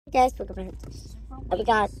Guys, look at my hands. We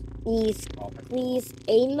got these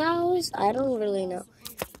squeezamals. I don't really know.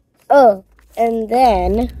 Oh, and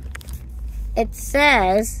then it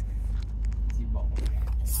says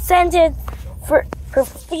scented for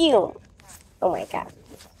perfume. Oh my god.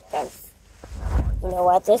 Guys, you know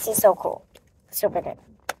what? This is so cool. Let's open it.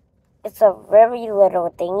 It's a very little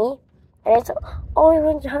thingy, and it's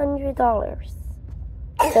only $100.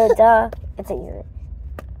 So duh, it's easy.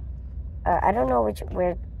 I don't know where to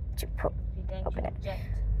open it.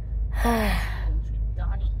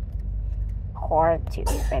 Hard to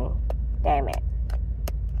open. Damn it.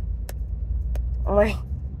 My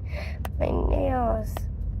nails.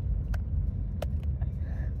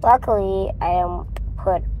 Luckily, I am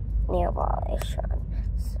put nail polish on.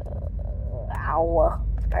 So, ow.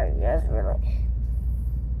 I just really.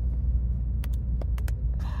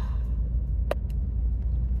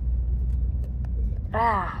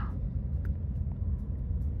 Ah.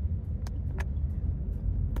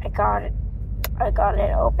 I got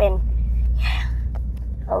it open. Yeah.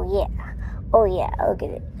 Oh yeah. Oh yeah. Look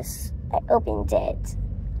at this. I opened it.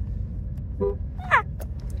 Ah.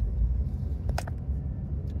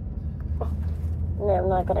 No, I'm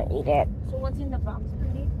not gonna eat it. So what's in the box,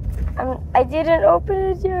 pretty? I didn't open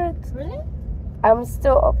it yet. Really? I'm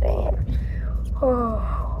still opening it.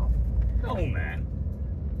 Oh man.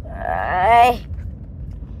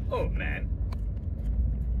 Oh man.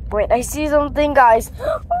 Wait, I see something, guys.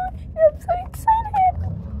 I'm so excited.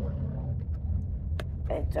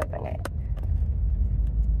 Let's open it.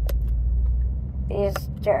 It's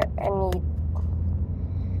dirt. I need.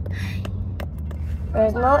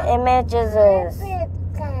 There's no images.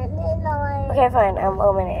 Okay, fine. I'm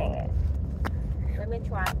opening it. Let me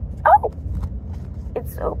try. Oh!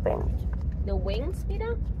 It's open. The wings,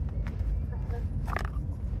 Peter?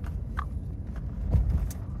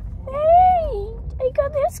 Hey! I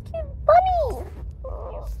got this cute bunny!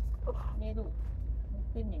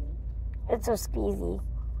 It's so squeezy.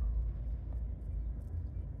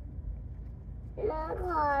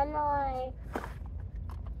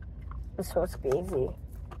 It's so squeezy.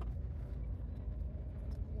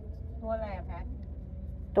 ตัวอะไรอะแพท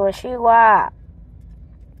ตัวชื่อว่า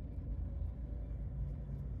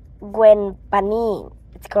Gwen Bunny.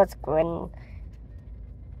 It's called Gwen.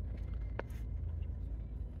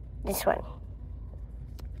 This one.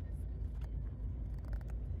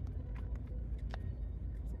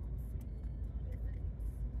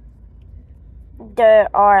 There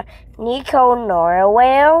are Nico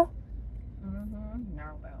Norwell,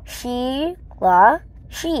 Narwhal. Sheila,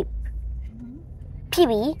 sheep,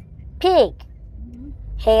 Peebee, pig,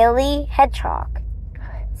 Haley, hedgehog,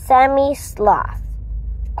 Sammy, sloth,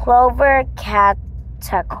 Clover,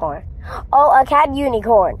 catacorn. Oh, a cat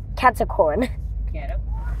unicorn. Catacorn.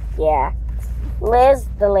 Yeah. Liz,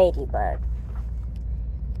 the ladybug.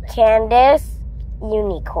 Candace,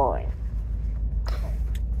 unicorn.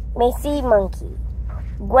 Macy, monkey.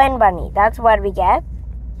 Gwen, bunny. That's what we get.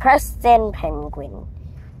 Preston, penguin.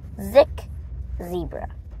 Zick, zebra.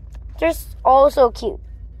 They're all so cute.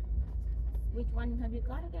 Which one have you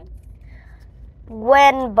got again?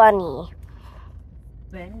 Gwen, bunny.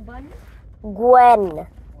 Ben Bunny? Gwen.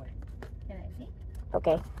 Can I see?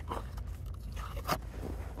 Okay.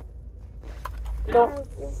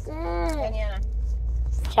 Ganyan na.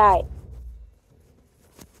 Try.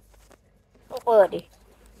 Already.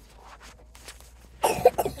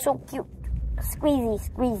 It's so cute.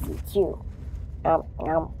 Squeezy, cute.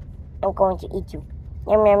 I'm going to eat you.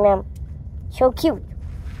 Yum, yum, yum. So cute.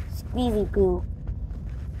 Squeezy poo.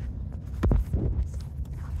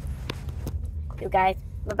 You guys,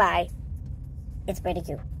 bye-bye. It's pretty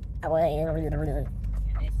cute. I will.